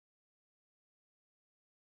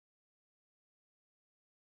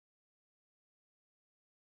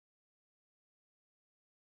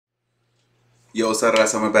Yo, what's up,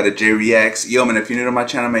 guys? I'm about to J Reacts. Yo, man, if you're new to my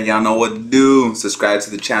channel, man, y'all know what to do. Subscribe to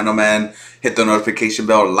the channel, man. Hit the notification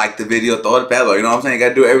bell, like the video, throw the bell. You know what I'm saying? You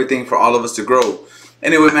gotta do everything for all of us to grow.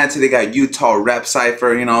 Anyway, man, today got Utah rap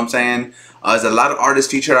Cypher. You know what I'm saying? There's a lot of artists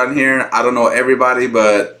featured on here. I don't know everybody,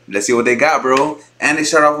 but let's see what they got, bro. And they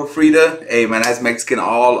start off with Frida. Hey, man, that's Mexican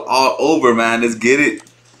all over, man. Let's get it.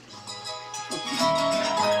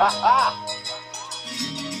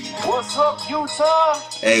 What's up, Utah?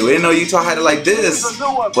 Hey, we didn't know Utah had it like this.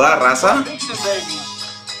 What, raza?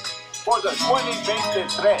 For the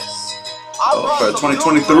 2023. Oh, for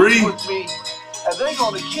 2023. And they're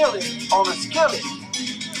gonna kill it on the skillet.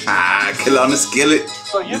 Ah, kill it on the skillet.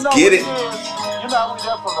 So you Let's know get it. You know we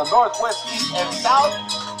there from the northwest, east, and south.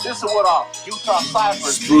 This is what our Utah Cypher.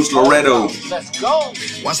 Spruce Loretto. Let's go.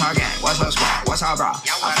 What's our gang? What's our squad? What's our bra?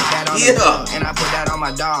 I put that on the dog, and I put that on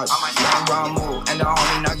my dogs. One wrong move, and the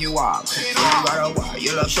homie knock you off. When you got a wall,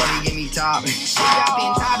 you love shorty, give me top. She got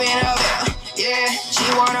been topping of it. Yeah, she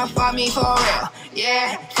wanna fuck me for real.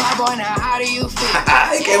 Yeah, fly boy, now how do you feel?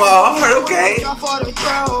 It came out hard, okay.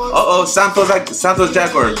 Santos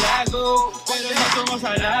Jaguar.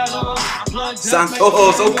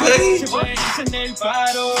 Santos, okay.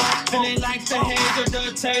 Feeling like the head of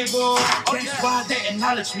the table. That's why they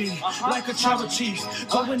acknowledge me like a tribal chief.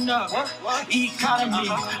 Going up, economy.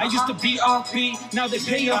 I used to be RP, now they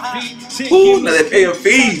pay a fee. Ooh, now they pay a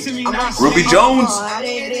fee. RubyJone.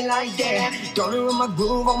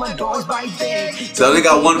 So they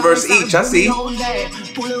got one verse each, I see.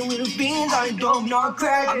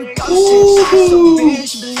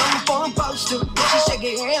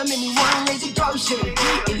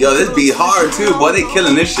 Yo, this beat hard too, boy. They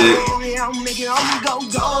killing this shit.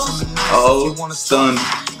 Uh-oh, Stunnv.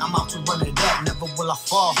 I'm out to run it up, never will I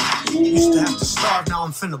fall. Used to have to starve, now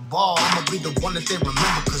I'm finna ball. I'ma be the one that they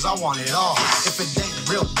remember, cause I want it all. If it ain't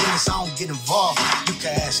real business, I don't get involved. You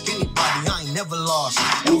can ask anybody, I ain't never lost.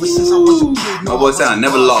 Ever since I was a kid, my boy sound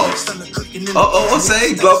never lost. What's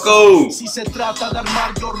say? Gloco. Si se trata de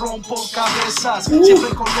armar, yo rompo cabezas. Siempre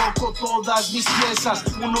coloco todas mis piezas.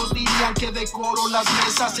 Unos dirían que decoro las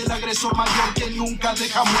mesas. El agresor mayor que nunca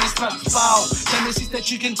deja muestras. Pau, te me hiciste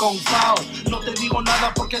chicken con pau. No te digo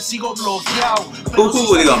nada porque sigo bloqueado.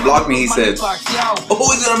 Ooh, he gonna block me, he said.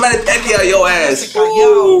 Oh, he's gonna manage Pacquiao your ass.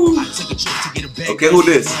 Ooh. Okay, who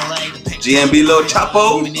this? GMB Lil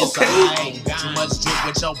Chapo. Okay. Too much drip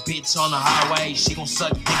with your bitch on the highway. She gon'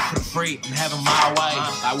 suck dick for free. I'm having my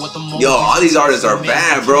way. Yo, all these artists are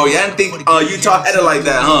bad, bro. Y'all didn't think Utah had it like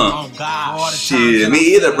that, huh? Shit, me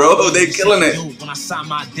either, bro. They killing it. When I sign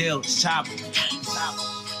my deal, it's Chapo.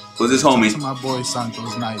 Who's this homie? My boy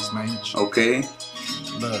Santos, nice man. Okay.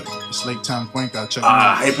 Look, it's Lake Town Cuenca. Check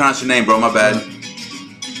how you pronounce your name, bro? My bad.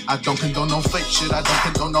 I don't condone no fake shit. I don't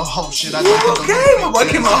condone no hoe shit. I don't condone my boy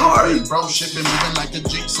came out hard. Bro, shit been moving like the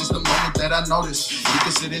Jeep since the moment that I noticed. You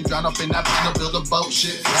can sit and drown up in that pile, build a boat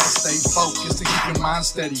shit. Gotta stay focused and keep your mind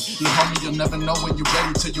steady. Little homie, you'll never know when you're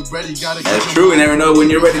ready till you're ready. Gotta That's true. You never know when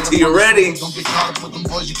you're ready till you're ready. Don't get caught up with them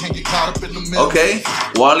boys. You can't get caught up in the middle. Okay.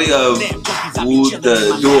 Wally of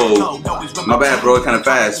the duo. My bad, bro. Kind of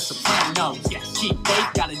fast.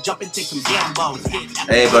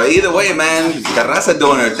 Hey, but either way, man, the raza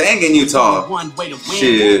doing her thing in Utah.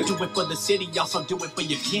 Shit. Do it for the city, also do it for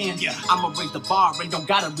your kin. I'ma raise the bar and don't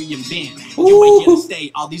gotta reinvent. You ain't here to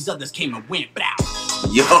stay, all these others came and went.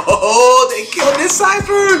 Yo, they killed this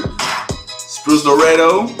Cypher. Spruce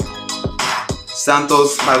Loretto.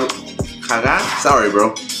 Santos sorry,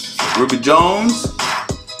 bro. RubyJone.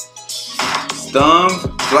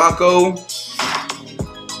 Stunnv. Gloco.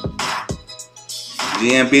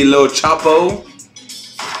 GMB Lil Chapo.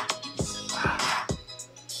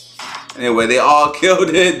 Anyway, they all killed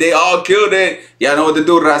it. They all killed it. Y'all know what to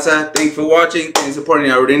do, raza. Thanks for watching. Thanks for supporting.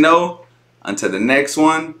 You already know. Until the next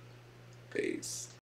one. Peace.